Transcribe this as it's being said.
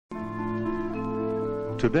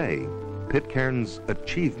Today, Pitcairn's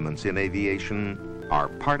achievements in aviation are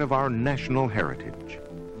part of our national heritage.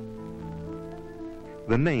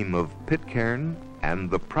 The name of Pitcairn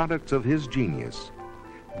and the products of his genius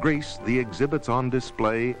grace the exhibits on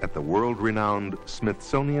display at the world-renowned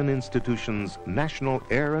Smithsonian Institution's National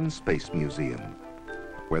Air and Space Museum,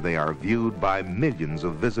 where they are viewed by millions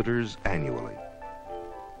of visitors annually.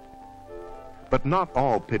 But not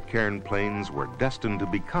all Pitcairn planes were destined to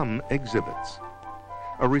become exhibits.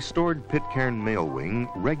 A restored Pitcairn mail wing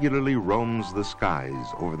regularly roams the skies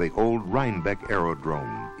over the old Rhinebeck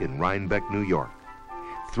Aerodrome in Rhinebeck, New York,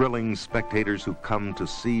 thrilling spectators who come to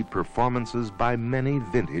see performances by many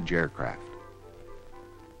vintage aircraft.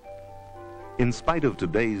 In spite of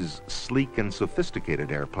today's sleek and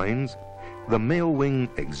sophisticated airplanes, the mail wing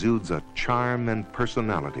exudes a charm and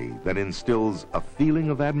personality that instills a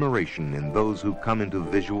feeling of admiration in those who come into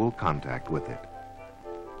visual contact with it.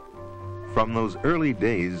 From those early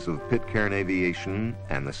days of Pitcairn aviation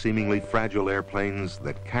and the seemingly fragile airplanes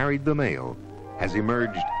that carried the mail has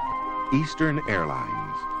emerged Eastern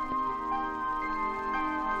Airlines,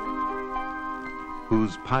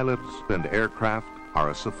 whose pilots and aircraft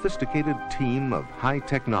are a sophisticated team of high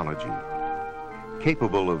technology,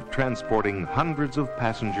 capable of transporting hundreds of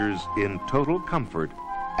passengers in total comfort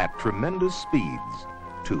at tremendous speeds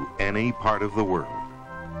to any part of the world.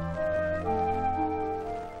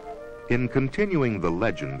 In continuing the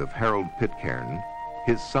legend of Harold Pitcairn,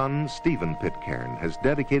 his son Stephen Pitcairn has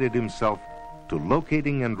dedicated himself to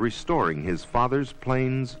locating and restoring his father's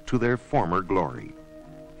planes to their former glory,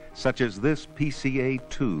 such as this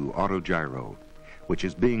PCA-2 autogyro, which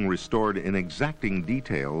is being restored in exacting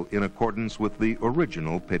detail in accordance with the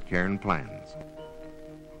original Pitcairn plans.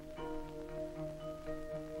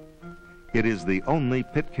 It is the only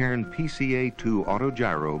Pitcairn PCA-2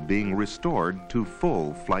 autogyro being restored to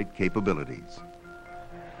full flight capabilities.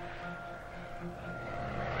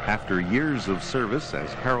 After years of service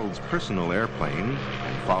as Harold's personal airplane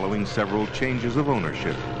and following several changes of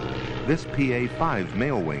ownership, this PA-5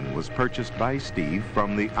 mail wing was purchased by Steve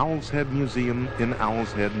from the Owl's Head Museum in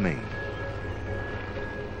Owl's Head, Maine.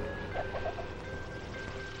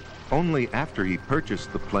 Only after he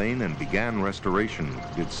purchased the plane and began restoration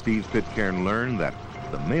did Steve Pitcairn learn that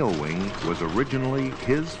the mail wing was originally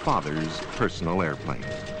his father's personal airplane.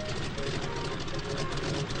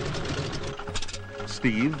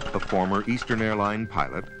 Steve, a former Eastern Airline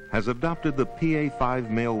pilot, has adopted the PA-5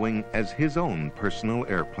 mail wing as his own personal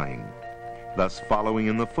airplane, thus following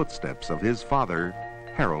in the footsteps of his father,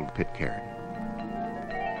 Harold Pitcairn.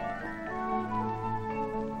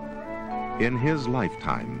 In his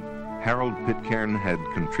lifetime, Harold Pitcairn had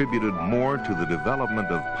contributed more to the development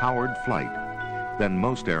of powered flight than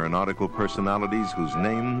most aeronautical personalities whose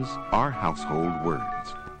names are household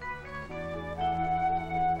words.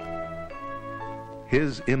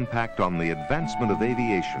 His impact on the advancement of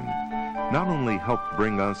aviation not only helped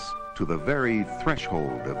bring us to the very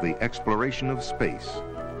threshold of the exploration of space,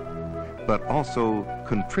 but also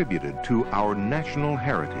contributed to our national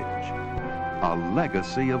heritage, a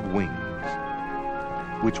legacy of wings,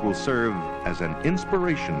 which will serve as an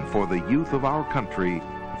inspiration for the youth of our country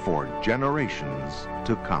for generations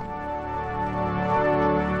to come.